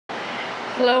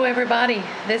Hello everybody,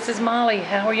 this is Molly.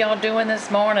 How are y'all doing this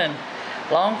morning?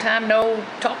 Long time no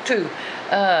talk to.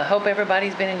 Hope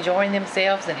everybody's been enjoying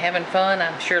themselves and having fun.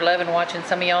 I'm sure loving watching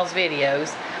some of y'all's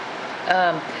videos.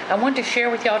 I want to share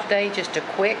with y'all today just a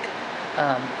quick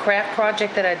craft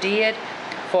project that I did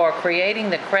for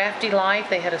Creating the Crafty Life.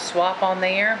 They had a swap on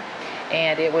there,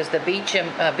 and it was the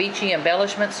beachy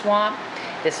embellishment swap.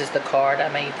 This is the card I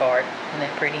made for it. Isn't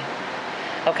that pretty?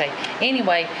 Okay,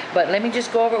 anyway, but let me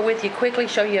just go over it with you quickly,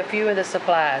 show you a few of the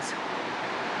supplies.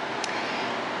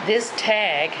 This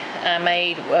tag I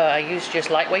made, I used just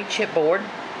lightweight chipboard.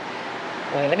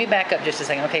 Well, let me back up just a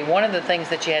second. Okay, one of the things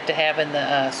that you had to have in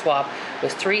the swap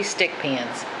was 3 stick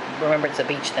pins. Remember, it's a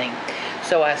beach theme.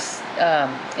 So I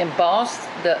embossed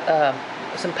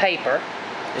some paper,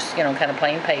 just kind of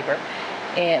plain paper,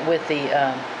 and with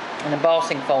an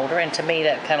embossing folder, and to me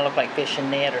that kind of looked like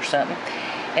fishing net or something.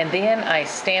 And then I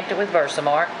stamped it with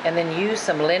Versamark, and then used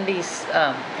some Lindy's,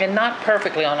 and not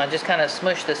perfectly on, I just kind of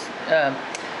smushed this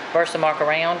Versamark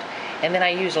around. And then I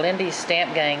used Lindy's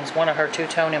Stamp Gang's, one of her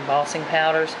two-tone embossing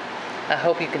powders. I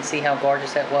hope you can see how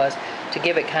gorgeous that was, to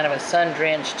give it kind of a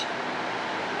sun-drenched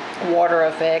water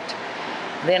effect.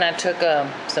 Then I took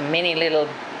some mini little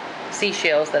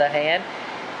seashells that I had,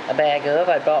 a bag of,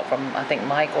 I bought from, I think,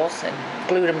 Michael's, and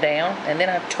glued them down. And then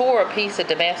I tore a piece of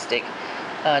domestic,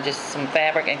 just some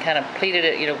fabric, and kind of pleated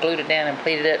it, glued it down and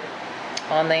pleated it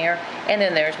on there. And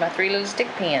then there's my 3 little stick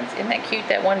pins. Isn't that cute?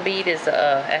 That one bead is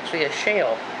actually a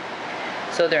shell.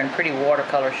 So they're in pretty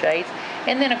watercolor shades.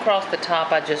 And then across the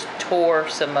top I just tore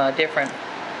some different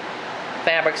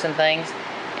fabrics and things.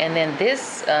 And then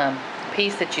this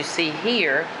piece that you see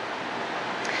here,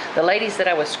 the ladies that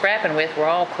I was scrapping with were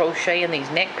all crocheting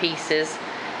these neck pieces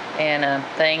and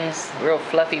things, real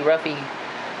fluffy, ruffy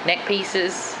neck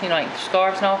pieces, like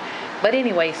scarves and all. But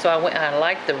anyway, so I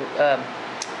liked the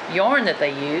yarn that they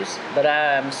use, but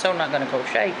I'm so not going to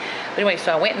crochet. But anyway,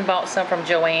 so I went and bought some from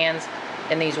Joann's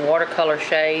in these watercolor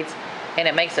shades, and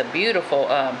it makes a beautiful,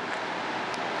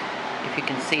 if you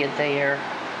can see it there,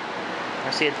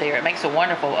 or see it there, it makes a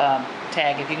wonderful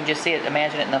tag. If you can just see it,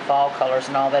 imagine it in the fall colors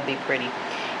and all, that'd be pretty.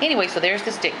 Anyway, so there's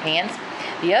the stick pins.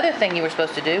 The other thing you were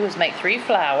supposed to do was make 3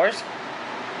 flowers,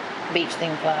 beach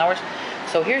themed flowers.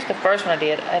 So here's the first one I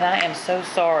did, and I am so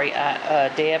sorry,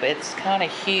 Deb, it's kind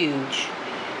of huge,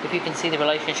 if you can see the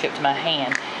relationship to my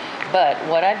hand. But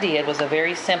what I did was a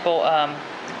very simple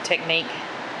technique,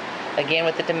 again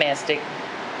with the domestic,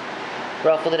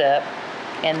 ruffled it up,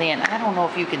 and then, I don't know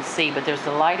if you can see, but there's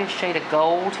the lightest shade of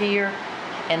gold here,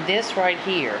 and this right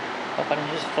here, hope I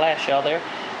can just flash y'all there,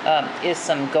 is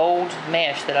some gold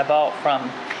mesh that I bought from,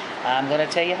 I'm going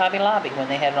to tell you, Hobby Lobby, when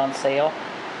they had it on sale.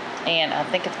 And I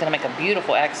think it's going to make a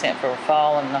beautiful accent for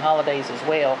fall and the holidays as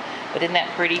well. But isn't that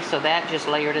pretty? So that just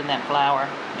layered in that flower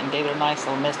and gave it a nice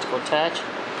little mystical touch.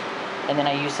 And then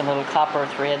I used some little copper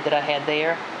thread that I had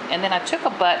there. And then I took a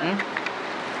button,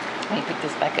 let me pick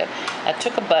this back up. I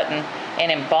took a button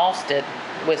and embossed it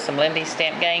with some Lindy's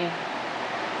Stamp Gang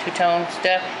two-tone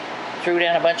stuff. Threw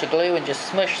down a bunch of glue and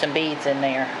just smushed some beads in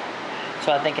there.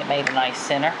 So I think it made a nice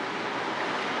center.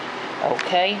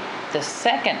 Okay, the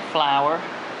second flower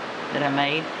that I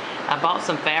made, I bought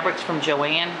some fabrics from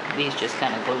Joann. These just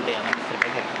kind of glued down.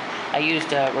 I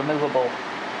used removable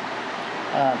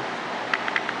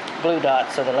glue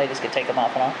dots so the ladies could take them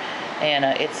off and on. And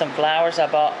it's some flowers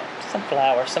I bought, some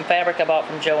fabric I bought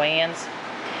from Joann's,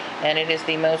 and it is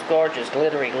the most gorgeous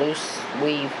glittery loose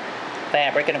weave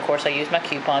fabric. And of course I used my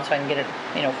coupon so I can get it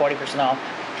 40% off.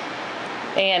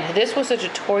 And this was a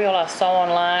tutorial I saw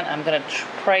online. I'm going to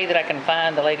pray that I can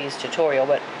find the ladies' tutorial,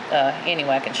 but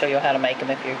anyway, I can show you how to make them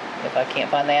if I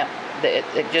can't find that.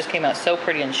 It just came out so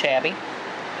pretty and shabby.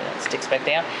 It sticks back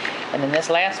down. And then this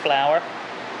last flower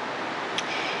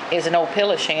is an old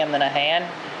pillow sham that I had,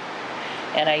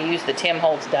 and I used the Tim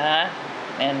Holtz die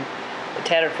and the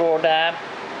tattered floral die,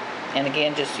 and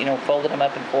again just folded them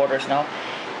up in quarters and all.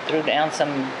 Threw down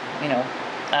some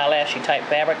eyelashy type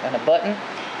fabric and a button.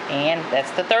 And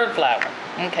that's the third flower.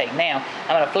 Okay, now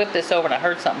I'm going to flip this over, and I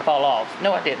heard something fall off.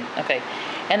 No, I didn't. Okay.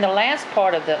 And the last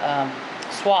part of the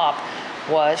swap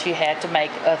was you had to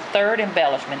make a third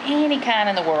embellishment, any kind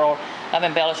in the world of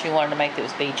embellishment you wanted to make that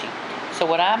was beachy. So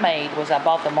what I made was I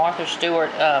bought the Martha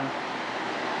Stewart,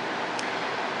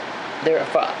 their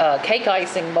cake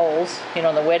icing bowls, in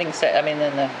the wedding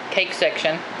in the cake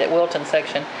section, that Wilton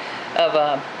section of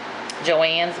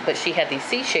Joann's, but she had these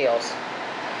seashells.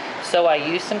 So I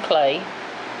used some clay,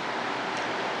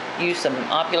 used some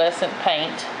opalescent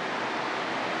paint,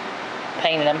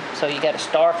 painted them. So you got a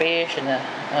starfish and a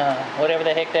whatever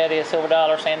the heck that is, silver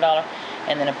dollar, sand dollar,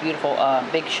 and then a beautiful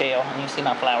big shell, and you see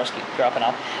my flowers keep dropping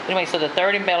off. Anyway, so the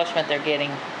third embellishment they're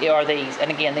getting are these,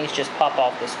 and again, these just pop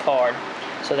off this card,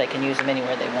 so they can use them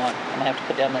anywhere they want. I'm gonna have to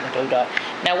put down another glue dot.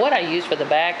 Now, what I use for the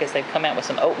back is they've come out with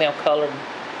some oatmeal colored,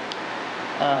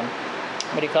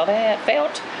 what do you call that?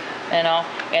 Felt and all.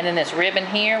 And then this ribbon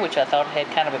here, which I thought had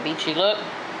kind of a beachy look,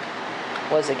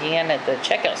 was again at the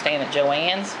checkout stand at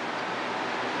Joann's.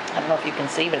 I don't know if you can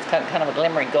see, but it's kind of a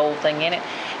glimmering gold thing in it.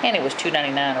 And it was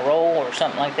 $2.99 a roll or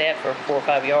something like that for 4 or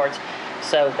 5 yards.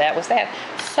 So that was that.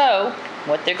 So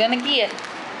what they're gonna get,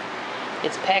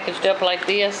 it's packaged up like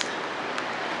this.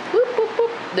 Whoop, whoop,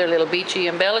 whoop. Their little beachy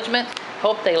embellishment.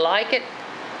 Hope they like it.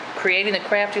 Creating the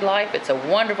Crafty Life. It's a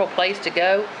wonderful place to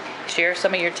go. Share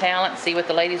some of your talent. See what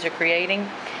the ladies are creating.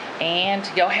 And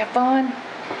y'all have fun.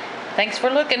 Thanks for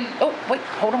looking. Oh, wait,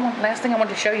 hold on. Last thing I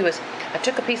wanted to show you is I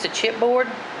took a piece of chipboard.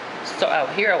 So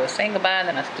here I was saying goodbye and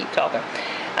then I keep talking.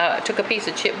 I took a piece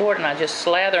of chipboard and I just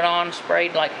slathered on,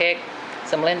 sprayed like heck,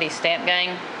 some Lindy's Stamp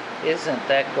Gang. Isn't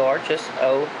that gorgeous?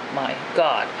 Oh my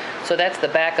God. So that's the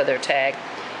back of their tag.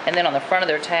 And then on the front of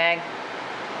their tag,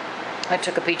 I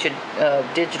took a piece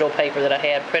of digital paper that I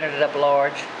had, printed it up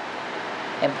large,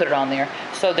 and put it on there.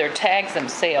 So their tags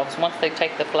themselves, once they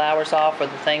take the flowers off or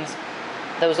the things,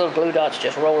 those little glue dots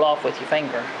just roll off with your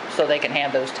finger, so they can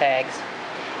have those tags.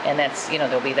 And that's, you know,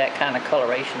 there'll be that kind of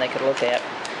coloration they could look at.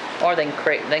 Or they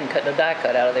can cut the die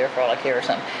cut out of there for all I care or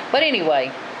something. But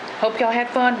anyway, hope y'all had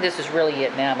fun. This is really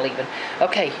it now. I'm leaving.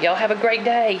 Okay, y'all have a great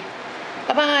day.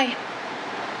 Bye-bye.